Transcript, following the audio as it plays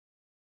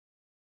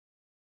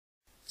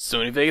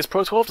Sony Vegas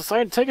Pro 12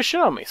 decided to take a shit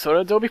on me, so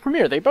did Adobe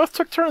Premiere. They both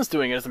took turns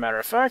doing it, as a matter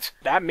of fact.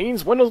 That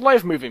means Windows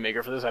Live Movie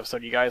Maker for this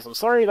episode, you guys. I'm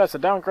sorry, that's a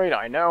downgrade,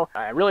 I know.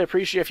 I really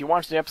appreciate if you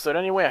watched the episode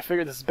anyway. I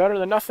figured this is better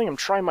than nothing. I'm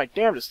trying my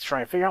damnedest to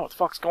try and figure out what the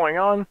fuck's going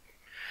on.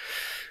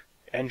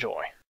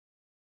 Enjoy.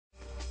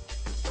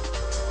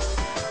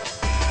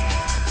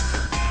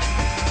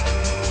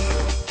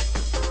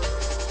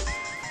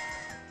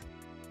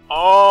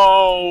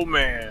 Oh,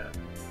 man.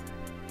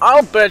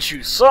 I'll bet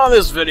you saw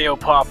this video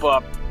pop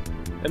up.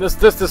 And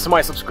this is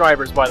my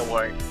subscribers, by the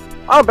way.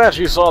 I'll bet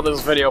you saw this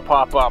video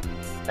pop up,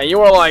 and you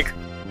were like,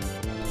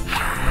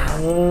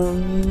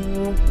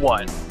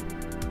 what?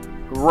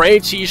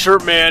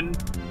 GreyTShirtMan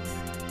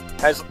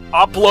has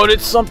uploaded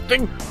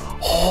something?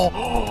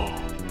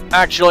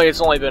 Actually,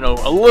 it's only been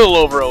a little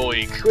over a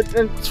week.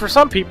 And for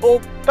some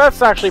people,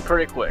 that's actually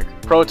pretty quick.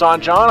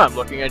 Proton John, I'm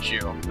looking at you.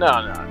 No,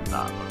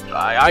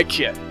 I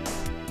kid.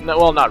 No,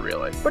 well, not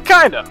really, but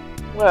kinda.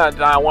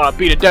 Well, I want to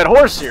beat a dead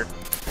horse here.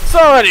 So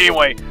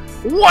anyway,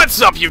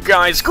 what's up, you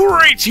guys?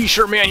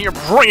 GreyTShirtMan here,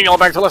 bringing y'all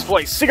back to Let's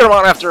Play Secret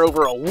Amount after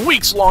over a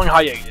week's-long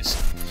hiatus.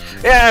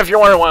 Yeah, if you're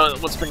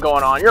wondering what's been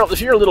going on, if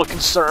you're a little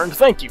concerned,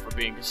 thank you for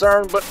being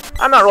concerned, but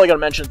I'm not really going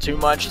to mention too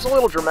much. It's a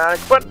little dramatic,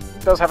 but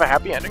it does have a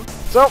happy ending.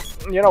 So,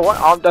 you know what?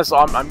 I'm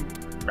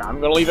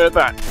going to leave it at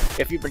that.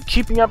 If you've been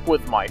keeping up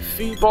with my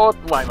feed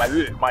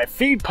my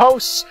feed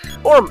posts,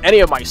 or any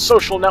of my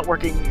social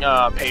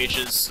networking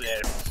pages,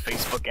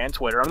 Facebook and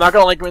Twitter, I'm not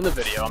going to link them in the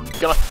video.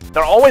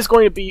 They're always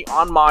going to be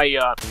on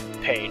my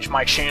page,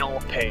 my channel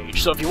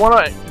page. So if you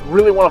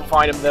really want to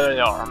find them, then they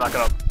are. I'm not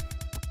going to...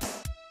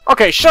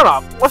 Okay, shut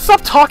up. Let's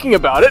stop talking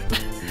about it.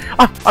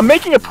 I'm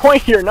making a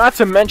point here not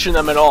to mention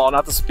them at all,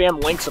 not to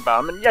spam links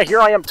about them. And yeah, here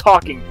I am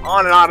talking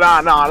on and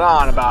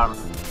on about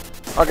them.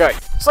 Okay,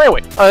 so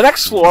anyway, on the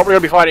next floor, we're going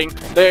to be fighting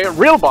the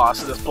real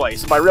boss of this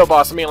place. By real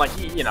boss, I mean, like,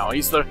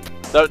 he's the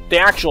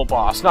actual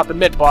boss, not the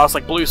mid-boss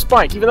like Blue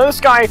Spike, even though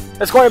this guy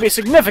is going to be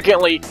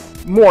significantly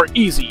more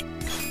easy.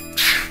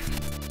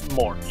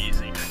 More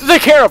easy to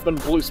take care of than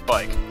Blue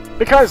Spike.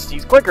 Because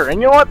he's quicker,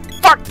 and you know what?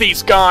 Fuck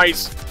these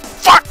guys!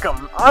 Fuck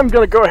them! I'm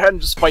gonna go ahead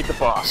and just fight the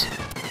boss.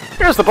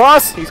 Here's the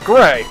boss, he's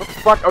gray. What the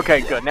fuck?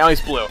 Okay, good, now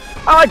he's blue.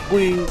 I like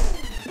blue.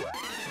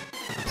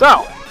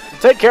 So, to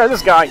take care of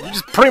this guy, you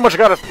just pretty much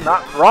gotta...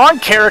 wrong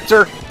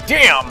character!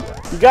 Damn!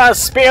 You gotta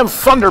spam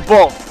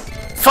Thunderbolt!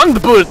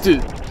 Thunderbolt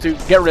to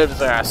get rid of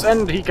his ass.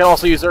 And he can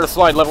also use Earth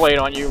Slide level 8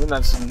 on you, and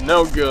that's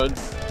no good.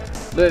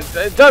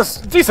 It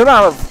does a decent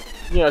amount of,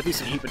 a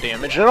decent heap of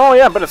damage, and oh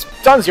yeah, but it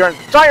stuns your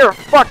entire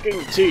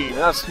fucking team, and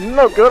that's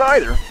no good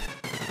either.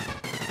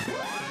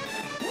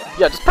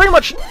 Yeah, just pretty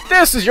much,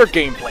 this is your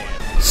game plan.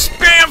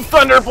 Spam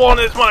Thunderbolt on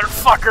this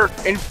motherfucker,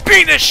 and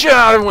beat the shit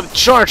out of him with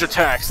charge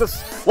attacks.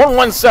 That's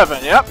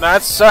 117, yep,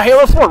 that's a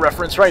Halo 4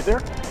 reference right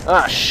there.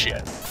 Ah,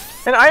 shit.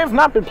 And I have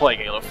not been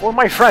playing Halo 4,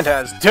 my friend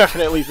has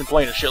definitely been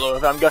playing a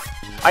shitload of it.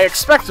 I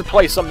expect to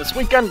play some this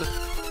weekend.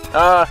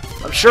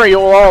 I'm sure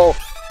you'll all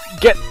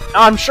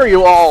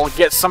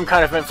get some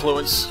kind of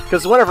influence,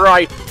 because whenever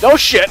oh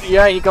shit,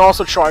 yeah, you can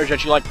also charge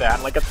at you like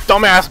that, like a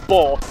dumbass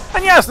bull.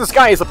 And yes, this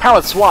guy is a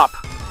palette swap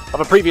of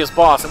a previous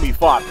boss that we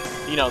fought,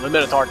 the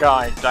Minotaur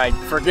guy. I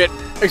forget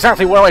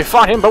exactly where I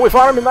fought him, but we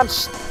fought him, and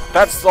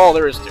that's all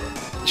there is to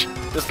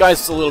it. This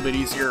guy's a little bit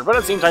easier, but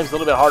at the same time, it's a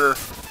little bit harder.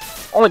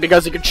 Only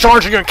because he can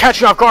charge you and catch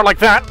you off guard like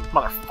that,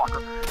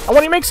 motherfucker. And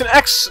when he makes an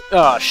X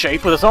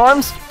shape with his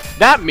arms,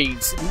 that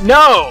means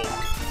no!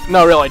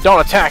 No, really,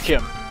 don't attack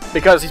him.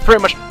 Because he's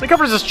pretty much... He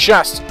covers his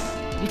chest.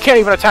 You can't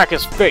even attack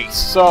his face,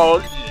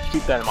 so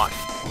keep that in mind.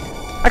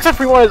 Except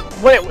for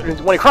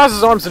when he crosses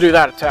his arms to do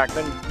that attack,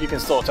 then you can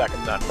still attack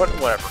him then, but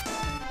whatever.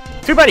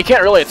 Too bad you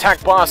can't really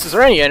attack bosses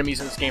or any enemies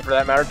in this game for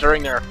that matter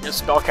during their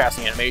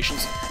spellcasting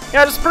animations.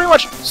 Yeah, just pretty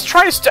much just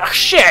try to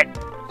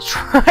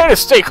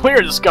stay clear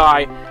of this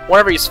guy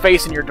whenever he's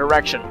facing your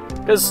direction.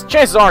 Because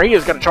chances are he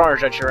is going to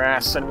charge at your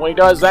ass, and when he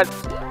does that,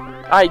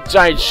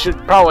 I should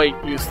probably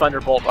use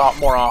Thunderbolt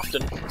more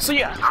often. So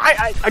yeah,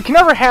 I can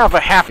never have a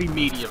happy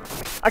medium.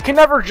 I can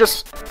never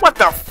just... What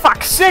the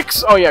fuck?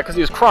 6? Oh yeah, because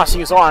he was crossing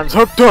his arms.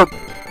 No,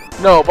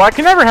 but I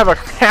can never have a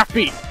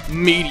happy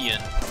median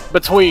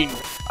between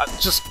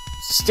just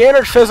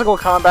standard physical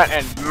combat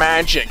and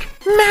magic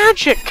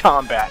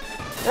combat.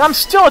 And I'm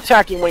still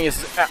attacking when he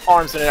has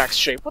arms in an X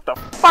shape. What the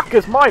fuck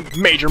is my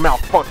major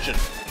malfunction?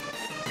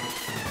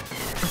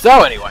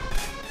 So anyway,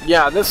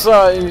 yeah, this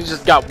he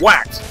just got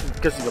whacked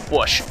because he's a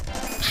Bush.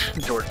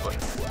 George Bush.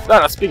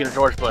 No, speaking of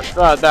George Bush,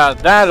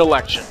 that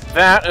election.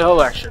 Let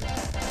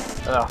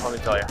me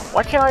tell you.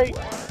 Why can't I...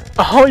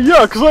 Oh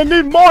yeah, because I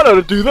need mana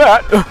to do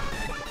that.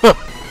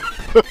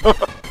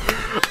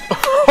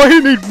 I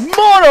need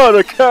mana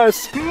to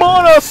cast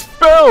mana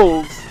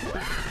spells.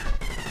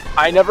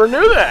 I never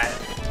knew that.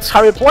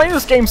 I've been playing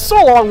this game so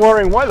long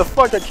wondering why the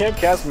fuck I can't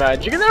cast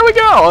magic, and there we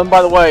go! And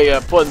by the way,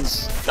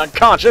 Puddin's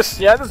unconscious.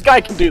 Yeah, this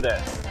guy can do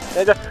that.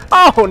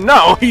 Oh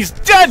no, he's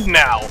dead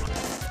now!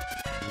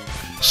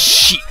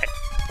 Shit.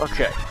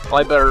 Okay, well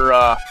I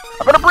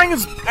better bring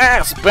his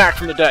ass back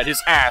from the dead.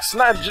 His ass,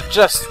 not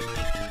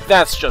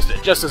that's just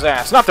it, just his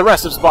ass, not the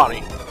rest of his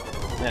body.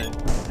 And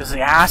because the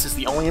ass is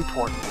the only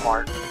important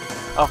part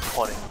of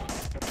pudding.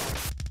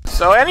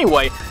 So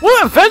anyway,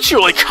 we'll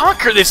eventually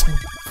conquer this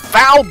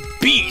foul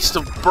beast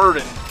of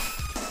burden.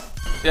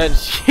 And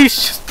he's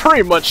just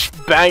pretty much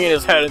banging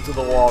his head into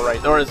the wall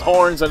right there, or his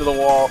horns into the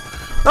wall.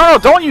 No,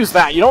 don't use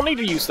that. You don't need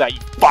to use that,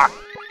 you fuck.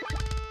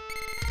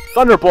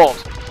 Thunderbolt.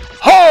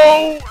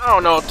 Ho!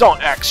 Oh no,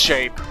 don't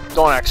X-shape.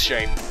 Don't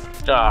X-shape.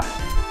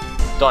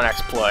 Don't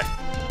X-play.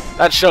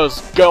 That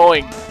show's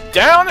going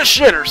down the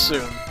shitter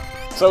soon.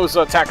 So is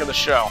Attack of the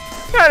Show.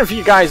 Yeah, if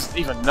you guys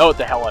even know what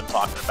the hell I'm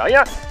talking about.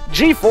 Yeah,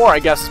 G4, I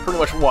guess, is pretty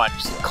much what?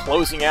 Just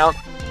closing out,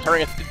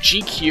 turning into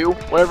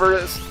GQ, whatever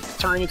it is,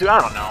 turning into, I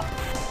don't know.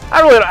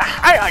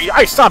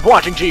 I stopped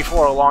watching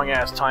G4 a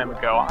long-ass time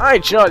ago.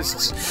 It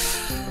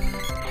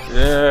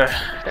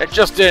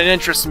just didn't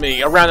interest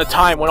me around the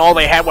time when all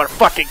they had were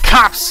fucking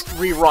Cops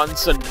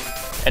reruns and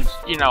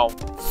you know,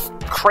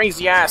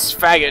 crazy-ass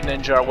Faggot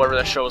Ninja, or whatever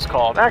that show was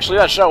called. Actually,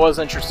 that show was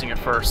interesting at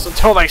first,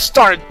 until they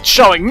started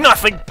showing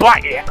nothing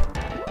but it.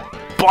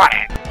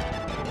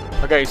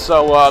 Okay,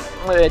 so,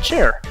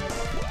 Chair.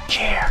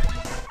 Chair.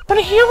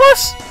 Wanna heal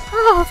us?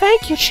 Oh,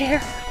 thank you,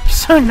 Chair. You're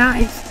so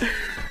nice.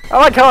 I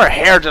like how her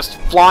hair just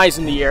flies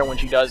in the air when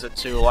she does it,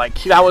 too. Like,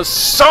 that was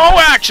so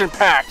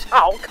action-packed!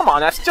 Oh, come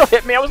on, that still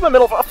hit me. I was in the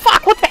middle of a...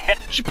 Fuck, what the heck?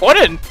 She put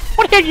in?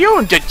 What hit you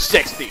and did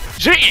 60?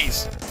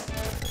 Jeez!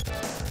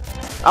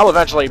 I'll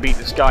eventually beat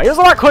this guy. He was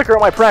a lot quicker on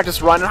my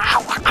practice run, and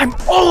I'm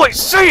always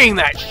saying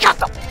that! Shut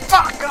the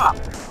fuck up!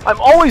 I'm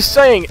always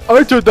saying,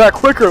 I did that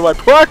quicker in my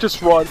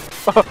practice run!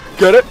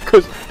 Get it?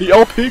 Because the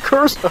LP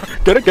curse?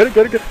 Get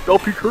it?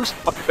 LP curse?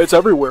 It's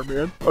everywhere,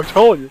 man. I'm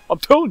telling you.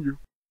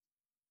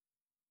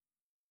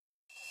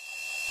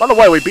 By the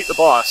way, we beat the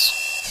boss.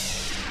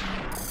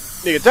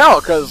 You can tell,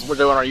 because we're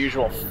doing our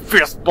usual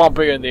fist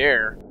bumping in the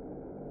air.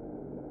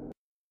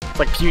 It's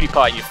like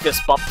PewDiePie, you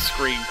fist bump the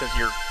screen because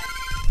you're,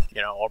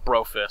 you know, a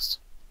bro fist.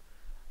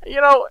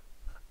 You know,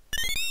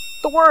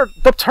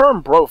 the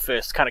term bro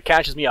fist kind of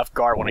catches me off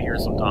guard when I hear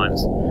it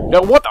sometimes. You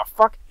know, what the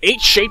fuck?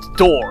 H-shaped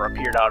door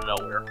appeared out of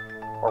nowhere.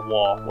 Or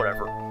wall,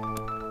 whatever.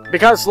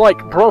 Because, like,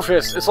 bro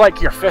fist, it's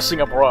like you're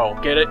fisting a bro,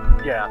 get it?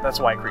 Yeah, that's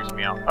why it creeps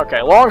me out.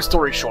 Okay, long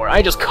story short,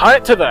 I just cut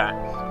it to that.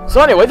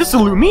 So anyway, this is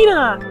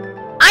Lumina!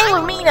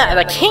 I'm Lumina, and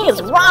the king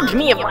has robbed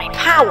me of my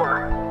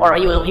power! Or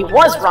he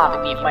was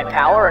robbing me of my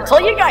power until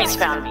you guys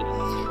found me.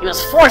 He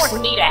was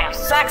forcing me to have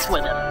sex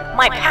with him.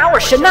 My power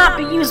should not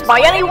be used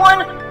by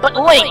anyone but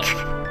Link!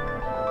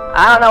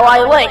 I don't know why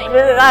Link.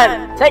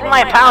 Take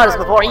my powers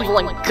before evil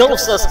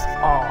engulfs us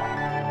all.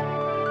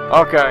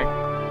 Okay.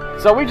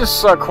 So we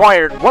just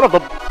acquired one of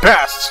the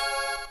best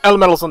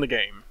elementals in the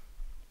game.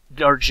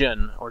 Or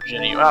Jin, or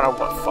Jinny, I don't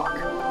know what fuck.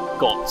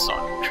 Golden Sun.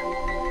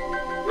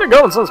 The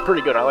Golden Sun's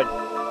pretty good, I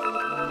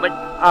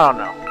don't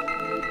know.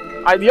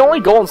 The only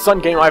Golden Sun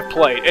game I've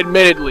played,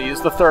 admittedly,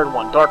 is the third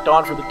one, Dark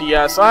Dawn for the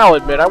DS. I'll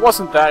admit, I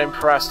wasn't that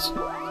impressed.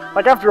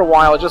 Like, after a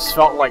while, it just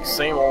felt like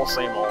same old,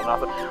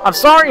 nothing. I'm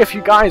sorry if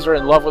you guys are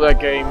in love with that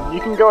game.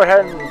 You can go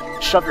ahead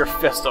and shove your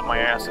fist up my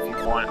ass if you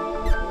want.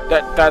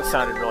 That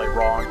sounded really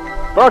wrong.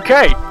 But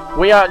okay.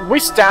 We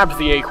stabbed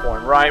the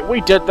acorn, right?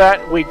 We did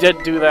that. We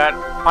did do that.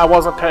 I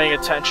wasn't paying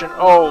attention.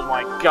 Oh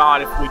my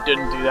god, if we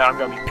didn't do that, I'm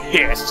gonna be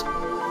pissed.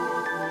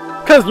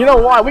 Because, you know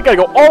why? We gotta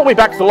go all the way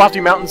back to the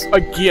Lofty Mountains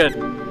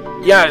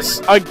again.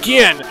 Yes,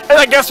 again. And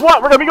then guess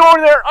what? We're gonna be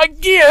going there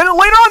again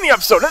later on in the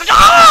episode.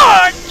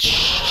 Ah!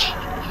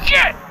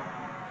 Shit!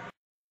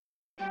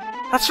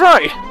 That's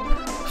right.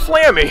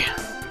 Flammy.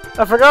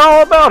 I forgot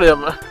all about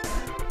him.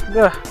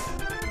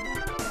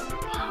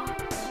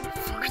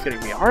 He's gonna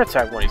give me a heart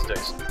attack one of these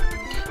days.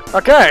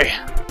 Okay.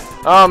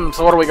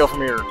 So where do we go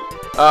from here?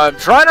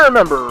 Trying to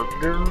remember.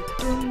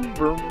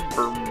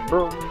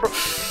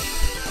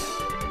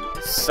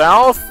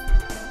 South?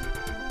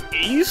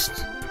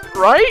 East?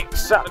 Right?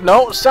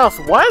 No,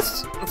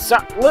 southwest?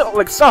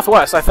 Like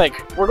southwest, I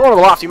think. We're going to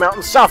the Lofty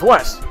Mountains,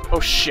 southwest. Oh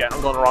shit,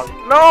 I'm going the wrong...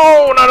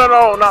 No,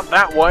 not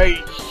that way.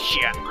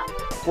 Shit.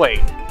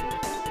 Wait.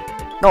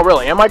 No,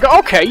 really, am I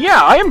okay,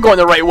 yeah, I am going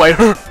the right way.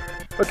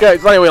 Okay,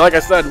 so anyway, like I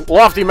said,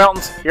 Lofty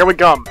Mountains, here we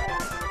come.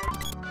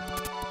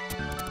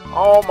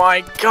 Oh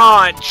my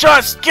god,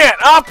 just get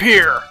up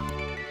here!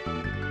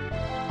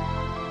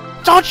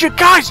 Don't you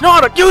guys know how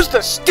to use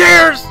the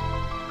stairs?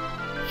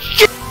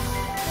 Shit!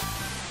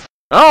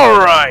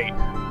 Alright,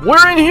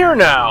 we're in here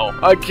now,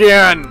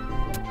 again.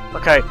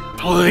 Okay,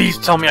 please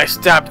tell me I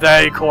stabbed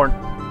that acorn.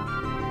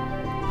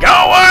 Go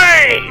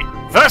away!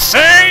 The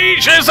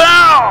sage is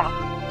out!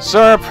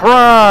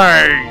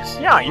 Surprise!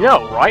 Yeah, I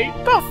know, right?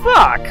 The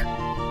fuck?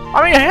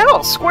 I mean,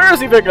 hell,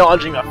 Square's even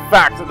acknowledging the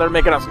fact that they're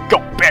making us go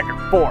back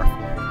and forth.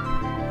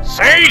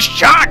 Sage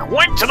Jock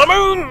went to the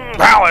Moon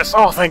Palace!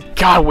 Oh, thank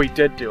God we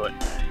did do it.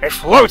 It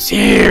floats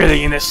here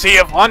in the Sea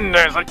of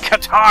Wonders at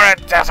Katara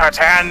Desert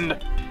End.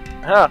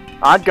 Huh,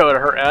 I'd go to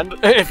her end,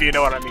 if you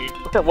know what I mean.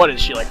 What is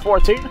she, like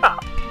 14? Huh.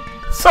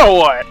 So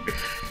what?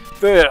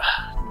 That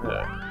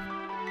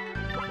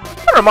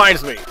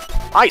reminds me,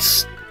 I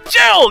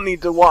still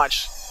need to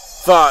watch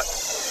the...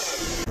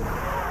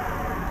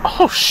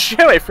 Oh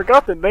shit, I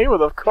forgot the name of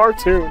the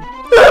cartoon.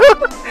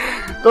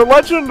 The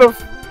Legend of...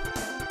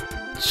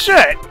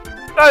 Shit!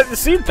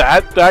 See,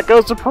 that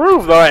goes to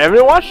prove that I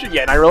haven't watched it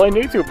yet, and I really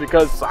need to,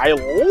 because I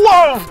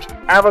loved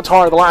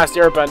Avatar: The Last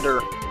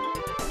Airbender.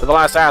 Or The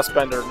Last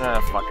Assbender.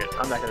 Nah, fuck it.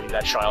 I'm not gonna be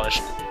that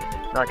childish.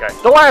 Okay.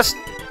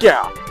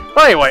 Yeah.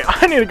 But anyway,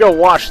 I need to go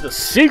watch the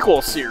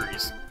sequel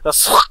series. The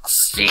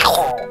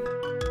sequel!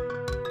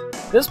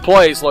 This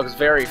place looks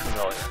very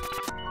familiar.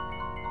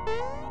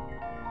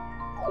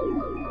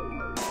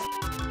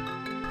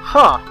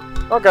 Huh.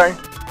 Okay.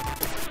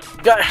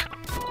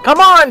 Come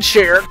on,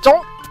 Chair!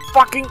 Don't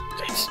fucking...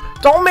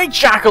 Don't make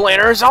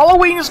jack-o'-lanterns!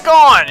 Halloween is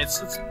gone!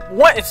 It's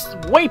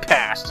way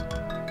past.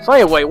 So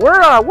anyway,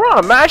 we're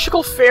on a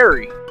magical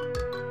ferry.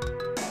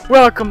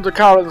 Welcome to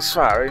Carlin's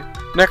Ferry.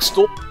 Next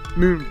stop,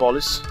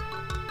 Moonbollis.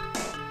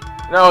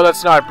 No,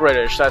 that's not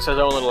British. That's his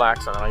own little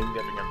accent. I'm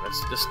giving him.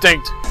 It's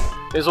distinct.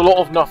 There's a lot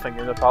of nothing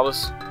in the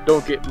palace.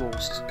 Don't get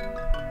lost.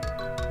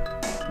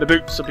 The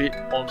boot's a bit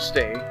on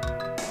stay.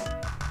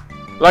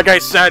 Like I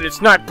said,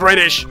 it's not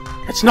British.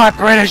 It's not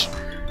British.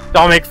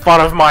 Don't make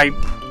fun of my...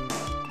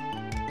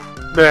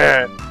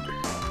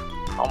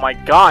 Oh my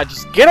god,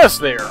 just get us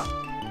there.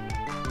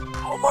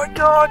 Oh my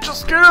god,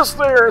 just get us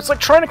there. It's like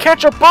trying to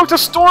catch a boat to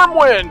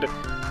Stormwind.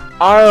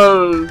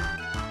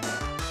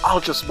 I'll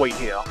just wait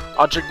here.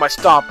 I'll drink my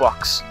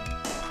Starbucks.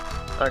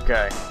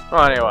 Okay.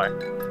 Well, anyway.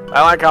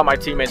 I like how my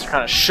teammates are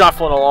kind of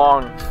shuffling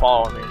along,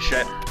 following me and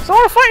shit. So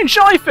we're fighting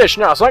jellyfish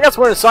now, so I guess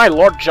we're inside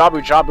Lord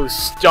Jabu Jabu's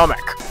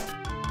stomach.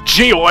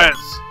 Gee whiz!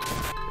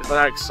 Isn't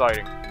that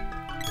exciting?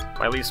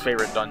 My least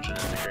favorite dungeon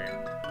in the game.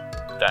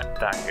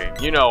 That game.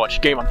 You know which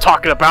game I'm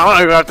talking about.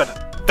 I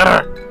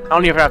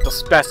don't even have to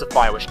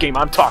specify which game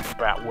I'm talking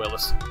about,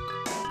 Willis.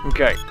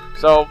 Okay.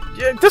 So,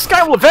 yeah, this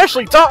guy will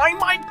eventually die.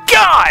 My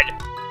god!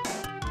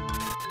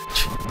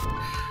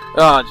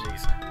 Oh,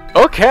 jeez.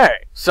 Okay,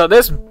 so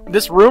this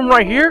room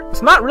right here,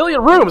 it's not really a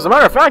room. As a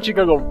matter of fact, you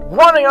can go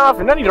running off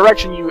in any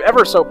direction you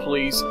ever so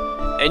please,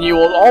 and you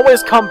will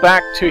always come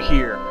back to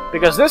here.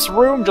 Because this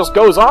room just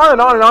goes on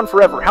and on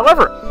forever.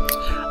 However,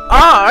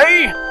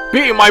 I,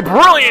 being my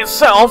brilliant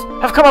self,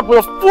 have come up with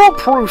a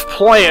foolproof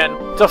plan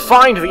to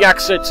find the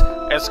exit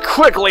as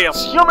quickly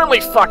as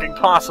humanly fucking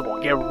possible.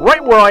 Get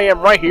right where I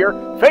am right here,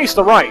 face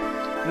the right.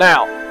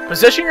 Now,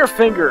 position your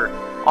finger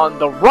on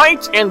the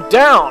right and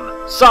down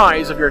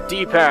sides of your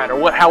D-pad,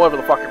 or however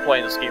the fuck you're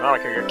playing this game. I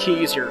don't care. Your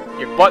keys, your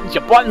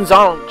buttons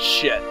on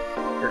shit.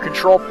 Your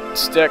control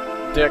stick,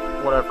 dick,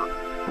 whatever.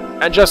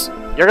 And just,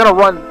 you're gonna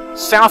run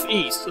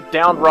southeast,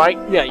 down right.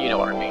 Yeah, you know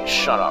what I mean.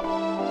 Shut up.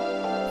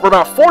 For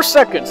about 4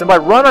 seconds, and by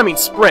run I mean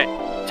sprint.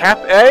 Tap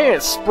A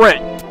and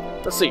sprint.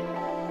 Let's see.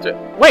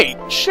 Wait,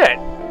 shit.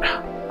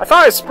 I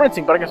thought I was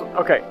sprinting, but I guess...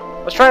 Okay,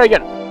 let's try it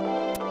again.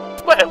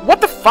 What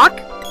the fuck?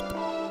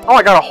 Oh,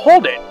 I gotta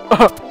hold it.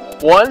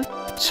 1,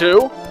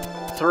 2,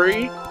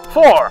 3,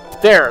 4.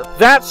 There,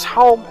 that's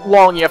how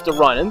long you have to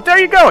run. And there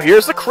you go,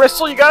 here's the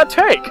crystal you gotta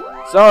take.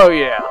 So,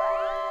 yeah.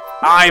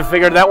 I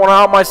figured that one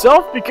out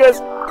myself because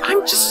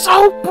I'm just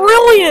so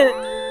brilliant!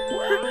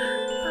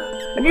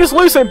 And use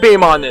Lucent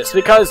Beam on this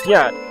because,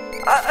 yeah,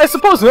 I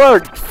suppose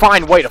another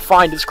fine way to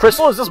find this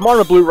crystal is this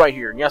Marmablue right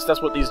here. And yes,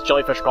 that's what these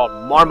jellyfish are called,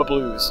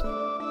 Marmablues.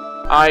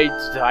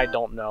 I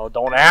don't know.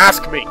 Don't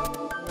ask me!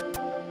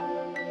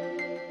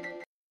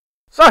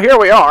 So here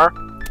we are.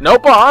 No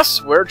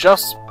boss, we're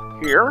just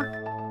here.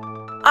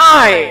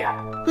 I,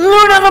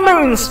 Luna the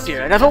Moon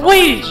Spirit, have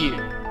awaited you.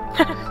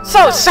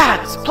 So sad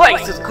this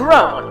place has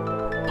grown.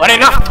 But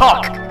enough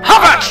talk! How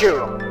about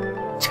you?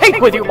 Take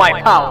with you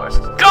my powers.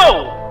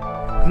 Go!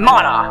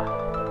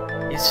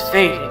 Mana is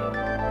fading.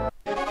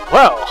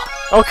 Well,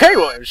 okay,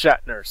 William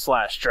Shatner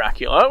 /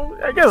 Dracula.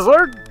 I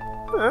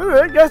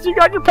guess you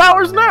got your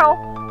powers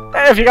now.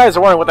 And if you guys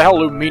are wondering what the hell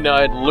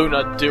Lumina and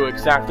Luna do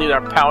exactly,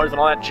 their powers and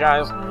all that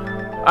jazz,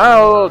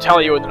 I'll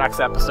tell you in the next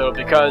episode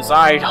because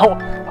I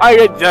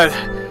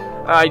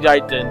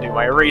didn't do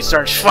my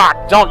research.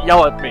 Fuck! Don't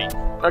yell at me.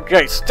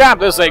 Okay, stab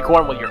this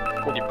acorn with your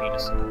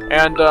penis.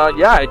 And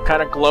yeah, it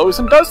kind of glows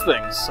and does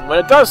things. And when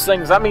it does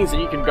things, that means that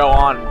you can go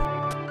on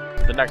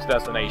to the next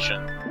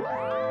destination.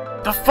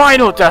 The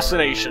final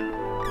destination!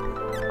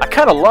 I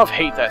kind of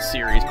hate that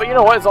series, but you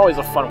know what? It's always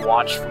a fun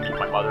watch for me and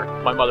my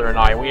mother and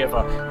I. We have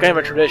a kind of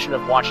a tradition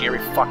of watching every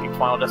fucking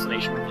Final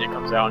Destination movie that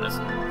comes out, and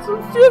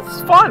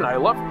it's fun.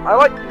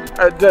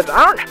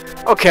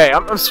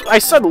 I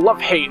said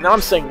love-hate, now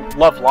I'm saying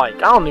love-like. I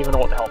don't even know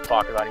what the hell I'm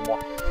talking about anymore.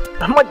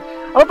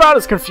 I'm about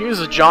as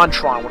confused as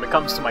JonTron when it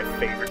comes to my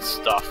favorite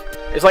stuff.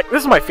 It's like,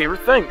 this is my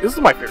favorite thing, this is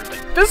my favorite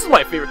thing, this is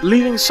my favorite.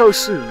 Leaving so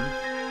soon.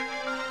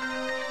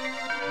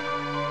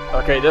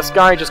 Okay, this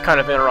guy just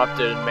kind of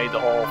interrupted and made the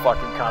whole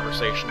fucking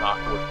conversation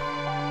awkward.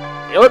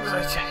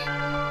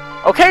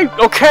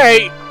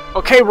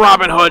 Okay,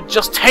 Robin Hood,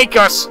 just take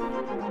us!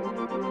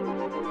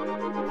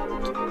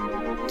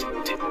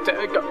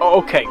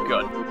 Okay,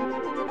 good.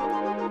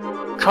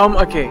 Come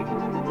again.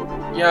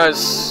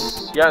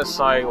 Yes,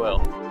 I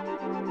will.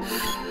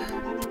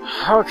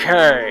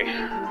 Okay.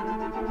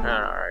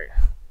 Alright.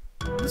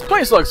 This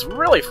place looks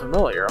really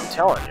familiar, I'm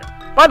telling you.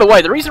 By the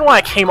way, the reason why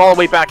I came all the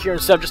way back here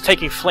instead of just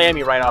taking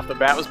Flammy right off the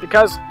bat was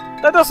because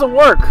That doesn't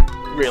work,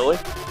 really.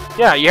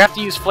 Yeah, you have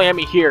to use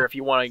Flammy here if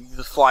you want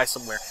to fly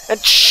somewhere. And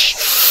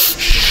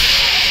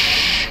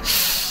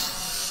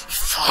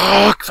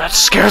fuck, that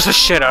scares the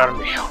shit out of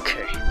me.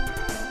 Okay.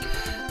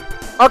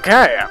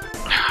 Okay,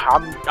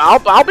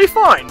 I'll be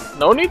fine.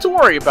 No need to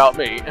worry about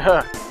me.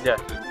 Yeah.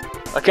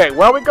 Okay,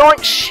 where are we going?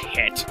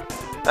 Shit.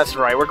 That's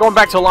right, we're going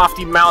back to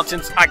Lofty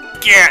Mountains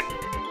again.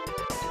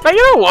 Now,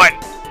 you know what?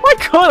 Why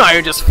couldn't I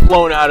have just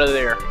flown out of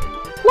there?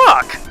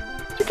 Look,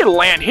 you can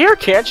land here,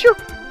 can't you?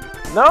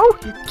 No?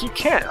 You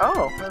can't.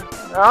 Oh.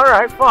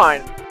 Alright,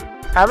 fine.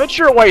 Have it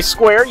your way,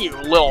 Square, you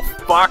little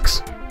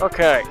fucks.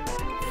 Okay.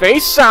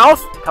 Face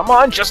south. Come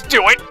on, just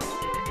do it.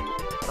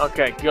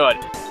 Okay, good.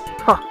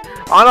 Huh.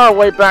 On our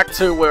way back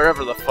to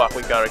wherever the fuck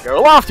we gotta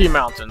go. Lofty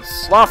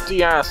Mountains.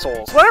 Lofty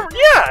assholes. Whatever.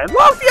 Yeah,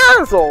 lofty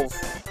assholes.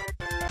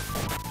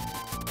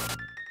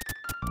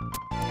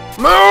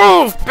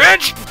 Move,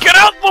 bitch! Get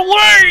out the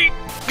way!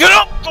 Get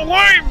out the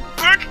way,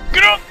 bitch!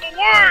 Get out the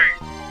way!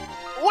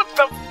 What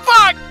the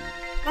fuck?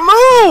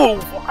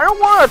 Move! I don't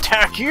want to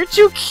attack you. You're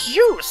too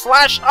cute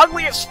 /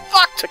 ugly as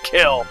fuck to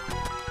kill.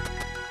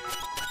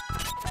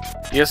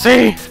 You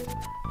see?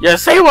 You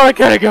see what I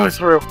gotta go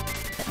through?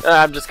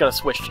 I'm just gonna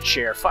switch to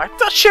chair. Fuck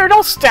the chair!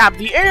 Don't stab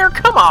the air!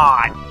 Come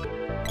on!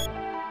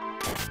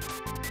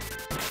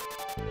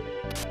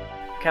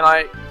 Can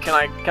I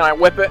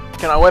whip it?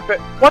 Can I whip it?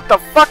 What the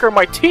fuck are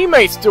my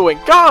teammates doing?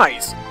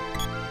 Guys!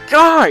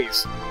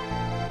 Guys!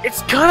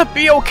 It's gonna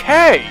be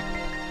okay!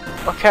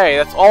 Okay,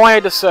 that's all I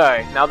had to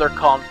say. Now they're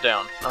calmed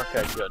down.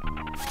 Okay, good.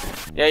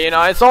 Yeah, you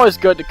know, it's always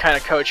good to kind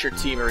of coach your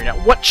team every now.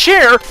 What?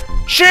 Chair?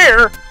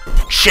 Chair?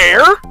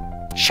 Chair?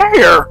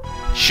 Chair?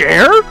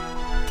 Chair?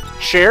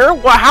 Chair?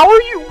 What? How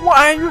are you?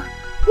 Why?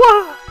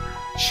 What?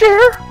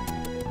 Chair?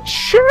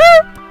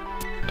 Chair?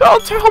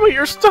 Don't tell me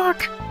you're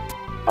stuck!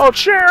 Oh,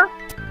 chair?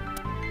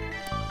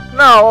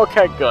 No,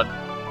 okay, good.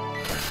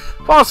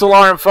 False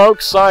alarm,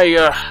 folks.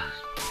 You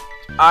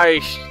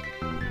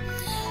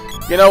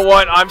know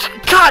what?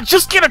 God,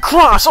 just get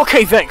across!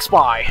 Okay, thanks,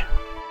 bye.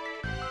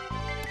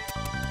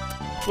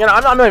 You know,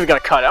 I'm not even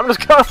gonna cut it. I'm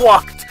just gonna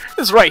walk.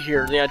 This is right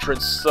here, the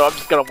entrance, so I'm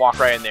just gonna walk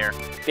right in there.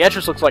 The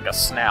entrance looks like a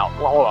snout.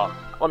 Well, hold on.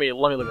 Let me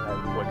look at that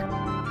real quick.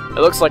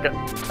 It looks like a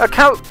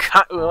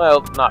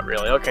well, not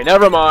really. Okay,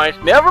 never mind.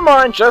 Never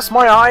mind, just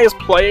my eye is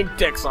playing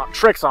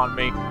tricks on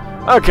me.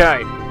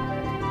 Okay.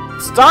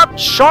 Stop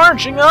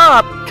charging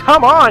up!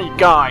 Come on, you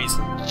guys!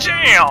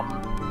 Jam!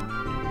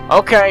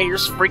 Okay,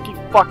 here's freaky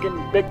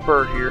fucking Big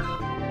Bird here.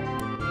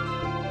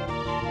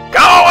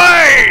 Go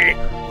away!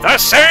 The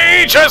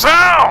Sage is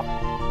out!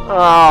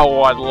 Oh,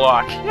 what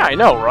luck. Yeah, I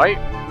know, right?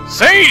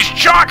 Sage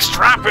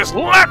Jockstrap is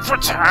left for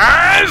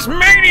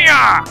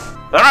Tasmania!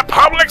 The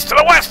Republic's to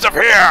the west of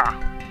here!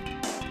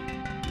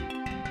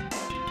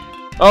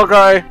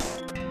 Okay.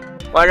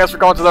 Well, I guess we're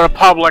going to the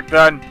Republic,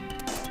 then.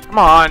 Come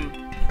on.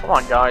 Come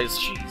on, guys.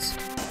 Jeez.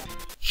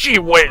 Gee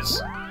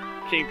whiz.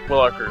 Gee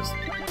willikers.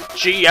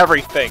 Gee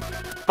everything.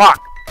 Fuck.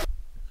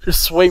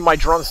 Just swing my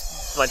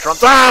drums.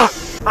 Ah!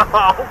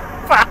 Oh,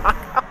 fuck.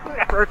 I'm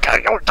never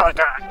gonna do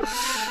that.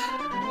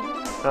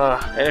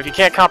 And if you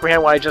can't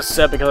comprehend what I just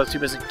said because I was too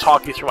busy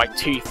talking through my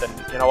teeth, then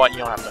you know what? You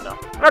don't have to know.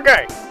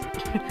 Okay.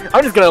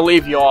 I'm just gonna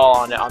leave you all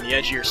on the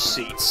edge of your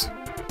seats.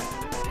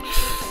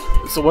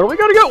 So where are we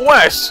gonna go?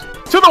 West!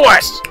 To the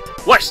west!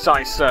 West,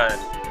 I said.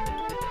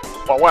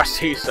 Or west,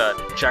 he said.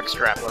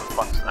 Jackstrap, whatever the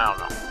fuck. I don't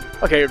know.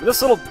 Okay,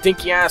 this little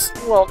dinky ass.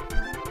 Well,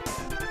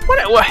 what?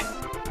 I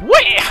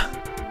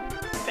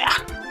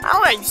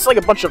don't know. It's like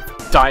a bunch of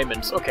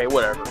diamonds. Okay,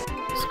 whatever.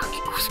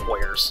 It's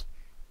squares.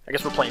 I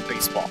guess we're playing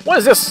baseball. What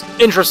does this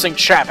interesting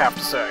chap have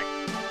to say?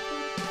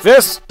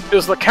 This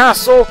is the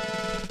castle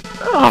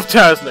of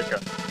Tasnica.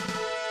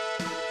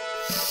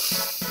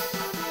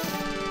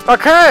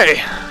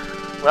 Okay.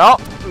 Well,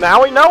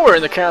 now we know we're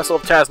in the castle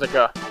of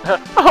Tasnica.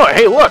 Oh,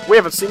 hey, look, we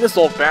haven't seen this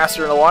old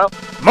bastard in a while.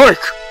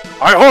 Mike,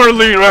 I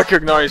hardly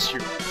recognize you.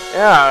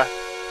 Yeah,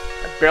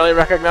 I barely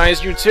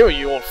recognized you too,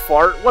 you old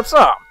fart. What's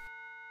up?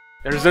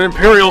 There's an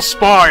Imperial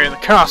spy in the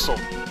castle.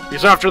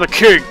 He's after the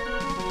king.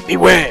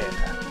 Beware.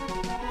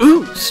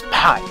 Ooh,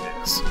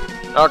 spies.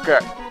 Okay.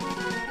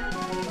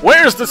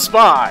 Where's the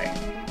spy?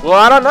 Well,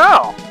 I don't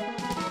know.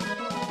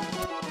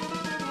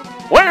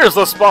 Where's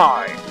the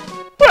spy?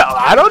 Well,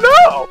 I don't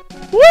know.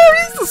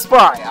 Where is the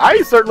spy?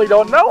 I certainly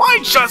don't know. I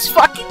just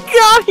fucking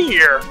got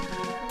here.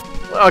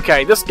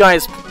 Okay, this guy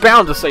is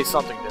bound to say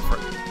something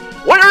different.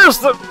 Where's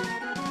the...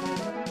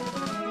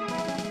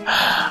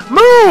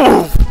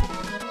 Move!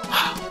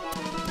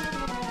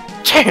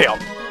 Damn.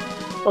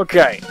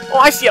 Okay. Oh,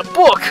 I see a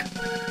book.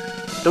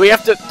 Do we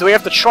have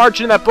to charge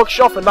in that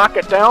bookshelf and knock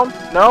it down?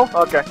 No?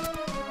 Okay.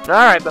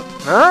 Alright then.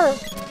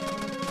 Alright.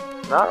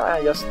 Alright,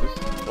 I guess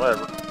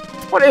whatever.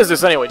 What is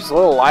this anyway? Just a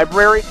little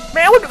library?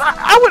 Man, look,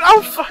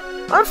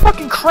 I'm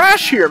fucking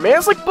crash here, man.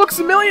 It's like Books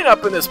A Million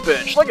up in this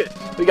bitch. Look at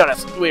we got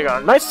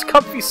a nice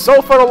comfy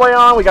sofa to lay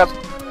on. We got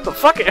the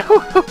fucking who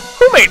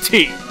made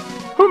tea?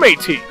 Who made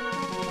tea?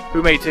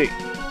 Who made tea?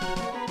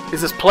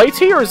 Is this play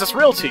tea or is this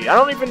real tea? I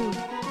don't even.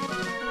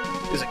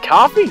 Is it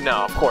coffee?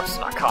 No, of course it's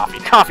not coffee.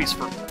 Coffee's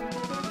for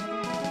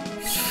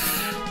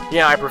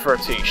Yeah, I prefer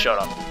tea. Shut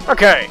up.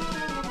 Okay.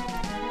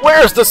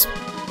 Where's this?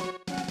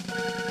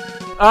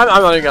 I'm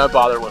not even gonna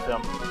bother with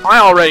him. I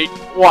already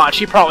watch.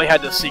 He probably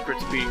had the secret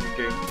to beating the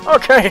game.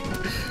 Okay.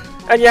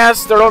 And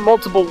yes, there are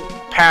multiple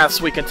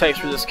paths we can take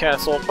through this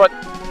castle, but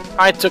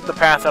I took the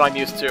path that I'm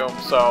used to,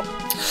 so...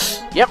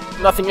 Yep,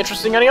 nothing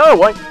interesting any other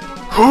way.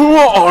 Who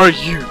are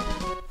you?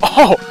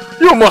 Oh,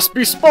 you must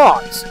be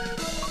spies.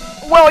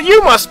 Well,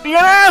 you must be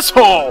an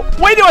asshole!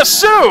 Way to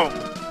assume!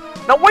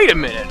 Now wait a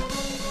minute.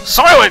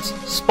 Silence,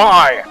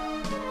 spy!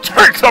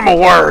 Take them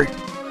away!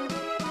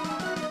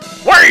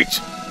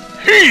 Wait!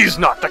 He's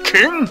not the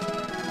king!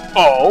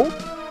 Oh?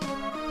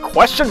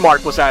 Question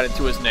mark was added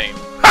to his name.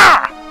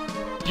 Ha!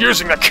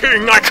 Using the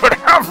king, I could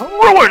have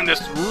ruined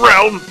this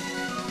realm!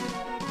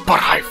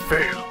 But I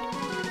failed.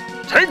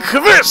 Take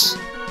this!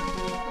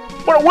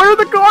 But where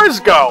did the guards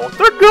go?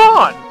 They're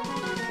gone!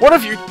 What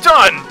have you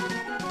done?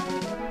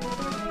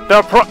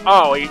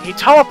 Oh, he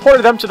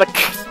teleported them to the... He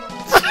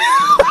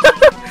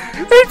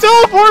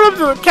teleported them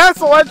to the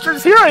castle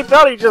entrance here. I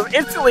thought he just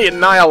instantly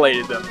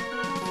annihilated them.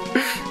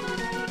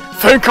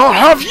 Think I'll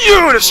have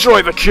you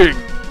destroy the king!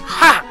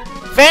 Ha!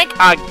 Think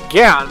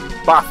again,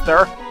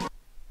 Buster.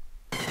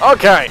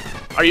 Okay,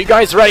 are you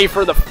guys ready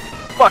for the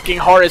fucking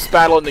hardest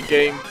battle in the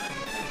game?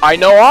 I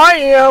know I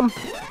am!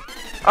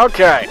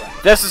 Okay,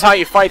 this is how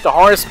you fight the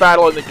hardest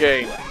battle in the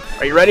game.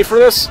 Are you ready for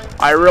this?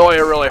 I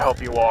really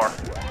hope you are.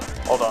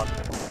 Hold on.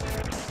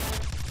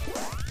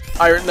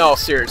 No,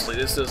 seriously,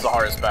 this is the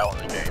hardest battle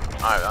in the game.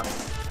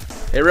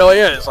 It really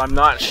is. I'm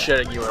not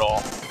shitting you at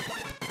all.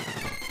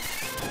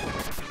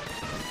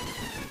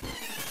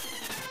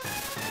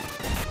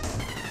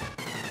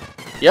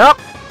 Yep.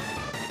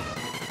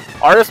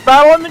 Hardest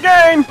battle in the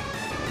game.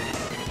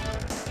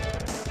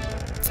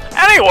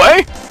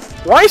 Anyway,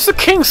 why is the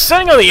king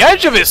sitting on the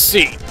edge of his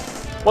seat?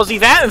 Was he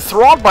that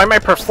enthralled by my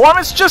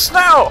performance just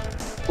now?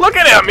 Look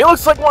at him. He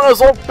looks like one of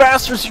those old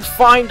bastards you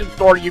find,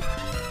 or you,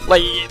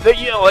 like,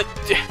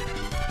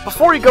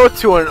 before you go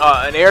to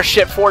an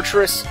airship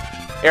fortress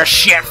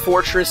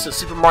in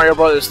Super Mario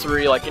Bros.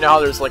 3, like, you know how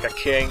there's like a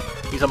king,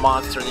 he's a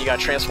monster, and you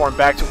gotta transform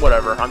back to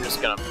whatever. I'm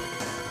just gonna...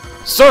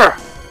 Sir!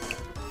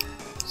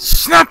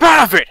 Snap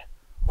out of it!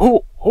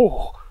 Oh,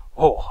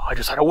 I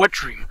just had a wet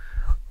dream.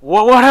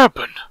 What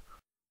happened?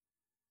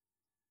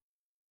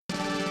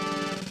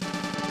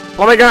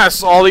 Let me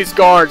guess, all these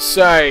guards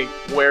say,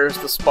 where's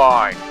the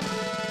spy?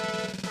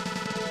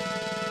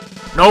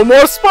 No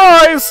more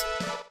spies!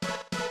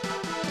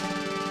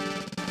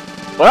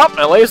 Well,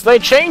 at least they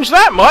changed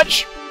that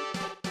much!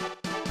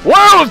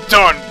 Well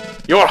done,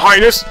 Your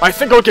Highness! I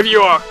think I'll give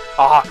you a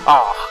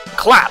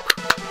clap!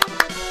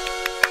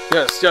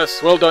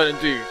 Yes, well done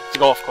indeed. It's a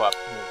golf clap.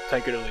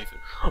 Take it or leave it.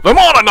 The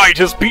Mana Knight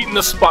has beaten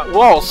the spot.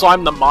 Whoa, so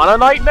I'm the Mana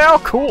Knight now?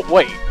 Cool,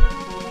 wait.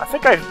 I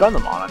think I've been the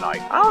Mana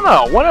Knight. I don't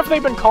know, when have they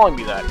been calling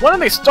me that? When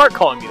did they start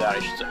calling me that, I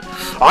should say?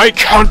 I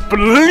can't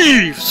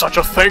believe such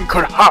a thing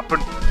could happen!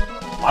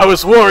 I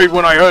was worried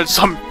when I heard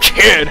some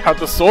kid had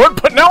the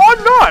sword, but now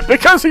I'm not,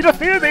 because he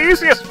defeated the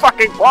easiest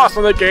fucking boss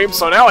in the game,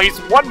 so now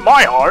he's won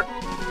my heart.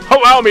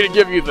 Allow me to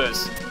give you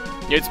this.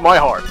 It's my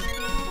heart.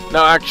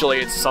 No, actually,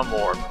 it's some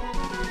orb.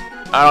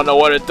 I don't know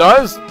what it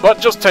does, but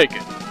just take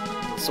it.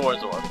 The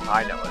sword's orb.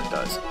 I know what it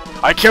does.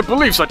 I can't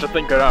believe such a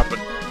thing could happen.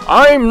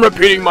 I'm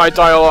repeating my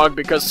dialogue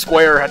because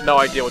Square had no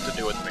idea what to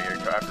do with me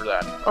after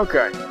that.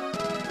 Okay.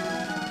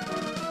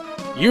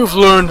 You've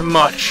learned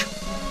much,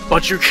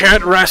 but you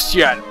can't rest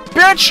yet.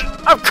 Bitch!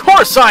 Of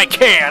course I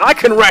can! I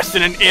can rest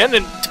in an inn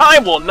and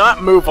time will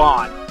not move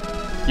on.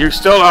 You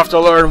still have to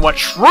learn what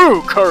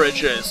true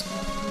courage is.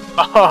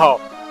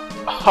 Oh.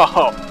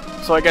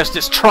 So I guess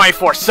this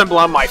Triforce symbol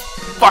on my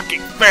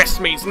fucking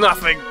fist means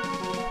nothing.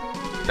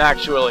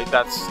 Actually,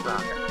 that's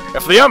not it.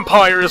 If the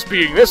Empire is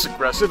being this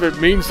aggressive, it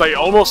means they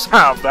almost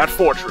have that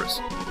fortress.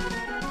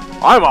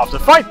 I'm off to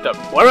fight them,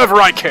 wherever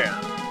I can.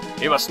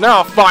 You must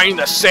now find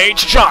the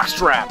Sage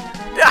Jockstrap.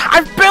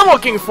 I've been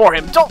looking for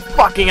him! Don't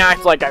fucking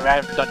act like I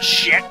haven't done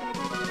shit!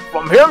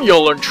 From him,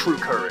 you'll learn true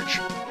courage.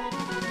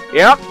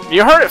 Yep,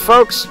 you heard it,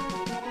 folks.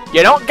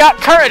 You don't got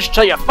courage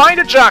till you find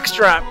a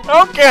jockstrap.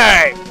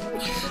 Okay!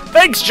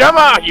 Thanks,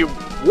 Gemma, you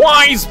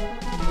wise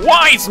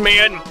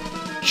man!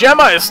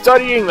 Gemma is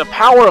studying the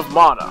power of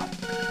mana.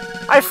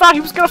 I thought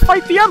he was gonna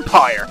fight the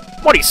Empire.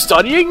 What, he's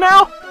studying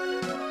now?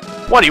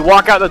 What, he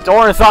walked out the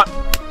door and thought,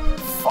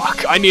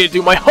 fuck, I need to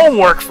do my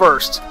homework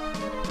first.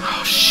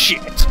 Oh,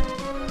 shit.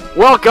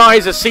 Well,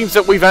 guys, it seems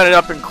that we've ended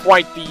up in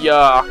quite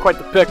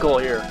the pickle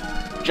here.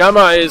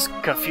 Gemma is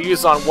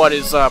confused on what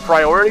his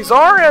priorities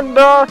are, and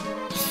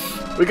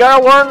we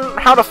gotta learn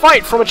how to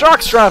fight from a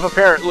jockstrap,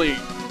 apparently.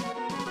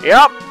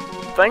 Yep,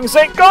 things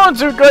ain't going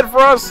too good for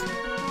us.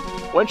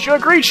 Wouldn't you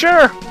agree,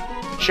 Chair?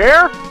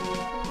 Chair?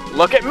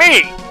 Look at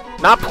me,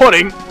 not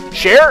Pudding.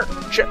 Chair?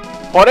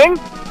 Pudding?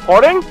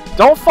 Pudding?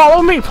 Don't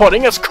follow me,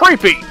 Pudding. It's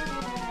creepy.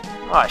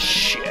 Ah,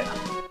 shit.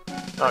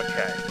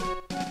 Okay.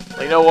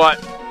 Well, you know what?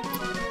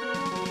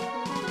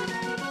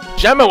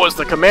 Gemma was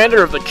the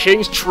commander of the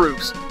king's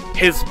troops.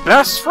 His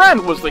best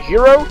friend was the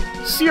hero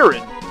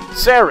Serene.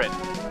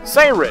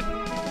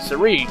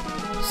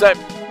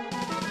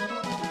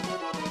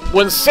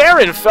 When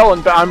Saren fell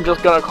in battle, I'm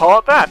just gonna call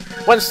it that.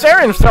 When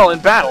Saren fell in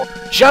battle,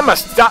 Gemma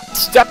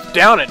stepped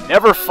down and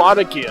never fought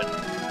again.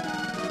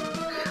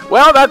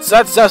 Well, that's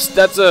a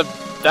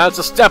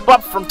step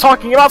up from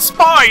talking about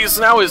spies,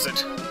 now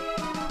isn't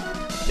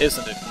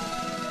it?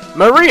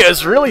 Maria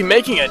is really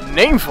making a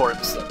name for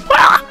himself.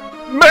 Ah!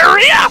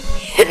 Maria?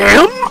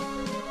 Him?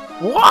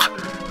 What?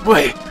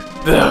 Wait,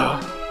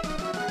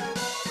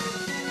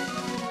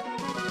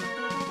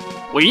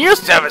 we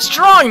used to have a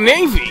strong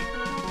navy,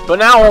 but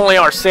now only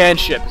our sand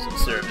ship is in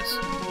service.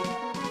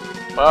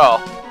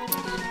 Well,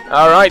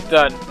 alright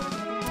then.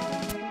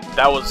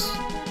 That was...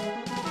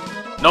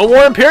 No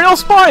more Imperial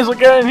spies will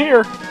get in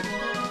here.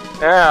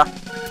 Yeah.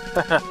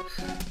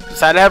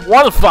 Just had to have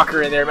one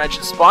fucker in there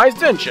mention spies,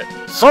 didn't you?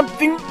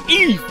 Something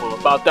evil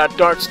about that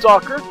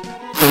Darkstalker.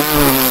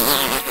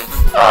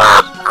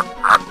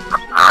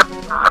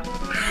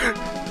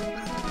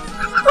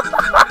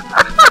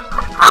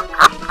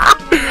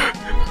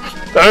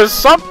 There's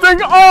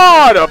something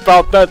odd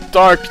about that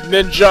dark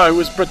ninja who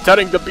is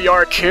pretending to be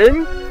our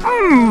king.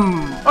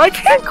 I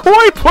can't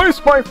quite place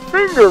my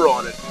finger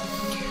on it.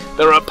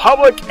 The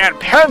Republic and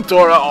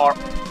Pandora are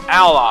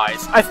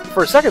allies.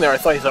 For a second there, I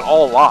thought he said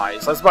all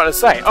lies. I was about to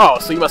say, oh,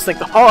 so you must think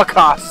the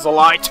Holocaust is a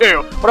lie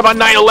too. What about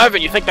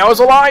 9/11? You think that was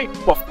a lie?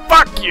 Well,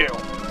 fuck you!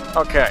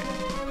 Okay.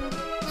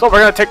 So we're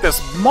gonna take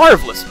this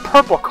marvelous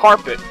purple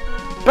carpet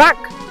back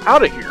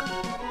out of here.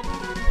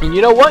 And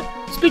you know what?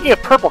 Speaking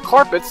of purple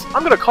carpets,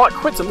 I'm gonna call it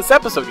quits on this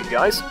episode, you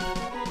guys.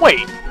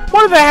 Wait,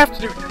 what do they have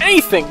to do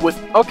anything with...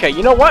 Okay,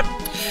 you know what?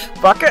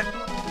 Fuck it.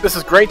 This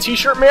is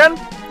GreyTShirtMan,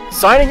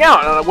 signing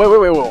out. Wait,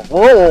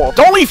 whoa.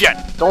 Don't leave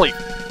yet! Don't leave.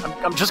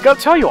 I'm just gonna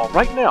tell you all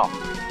right now.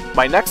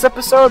 My next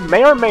episode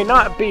may or may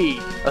not be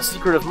a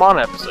Secret of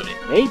Mana episode.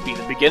 It may be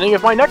the beginning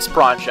of my next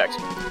project.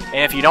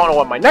 And if you don't know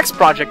what my next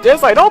project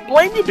is, I don't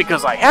blame you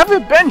because I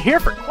haven't been here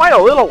for quite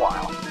a little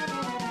while.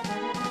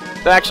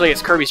 Actually,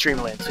 it's Kirby's Dream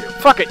Land 2.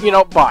 Fuck it, you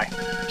know, bye.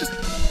 Just...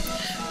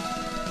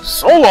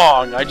 So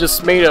long! I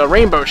just made a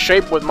rainbow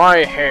shape with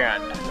my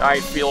hand. I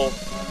feel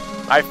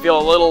a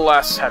little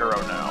less hetero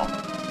now.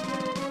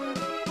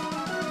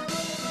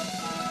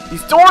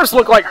 These doors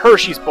look like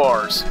Hershey's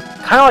bars.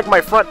 Kinda like my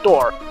front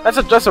door. That's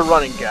a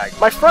running gag.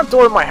 My front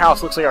door of my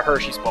house looks like a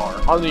Hershey's bar.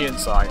 On the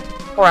inside.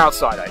 Or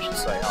outside, I should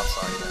say.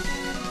 Outside,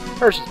 yeah.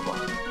 Hershey's bar.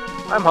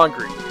 I'm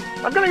hungry.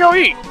 I'm gonna go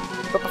eat!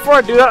 But before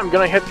I do that, I'm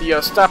gonna hit the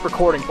stop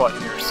recording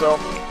button here, so...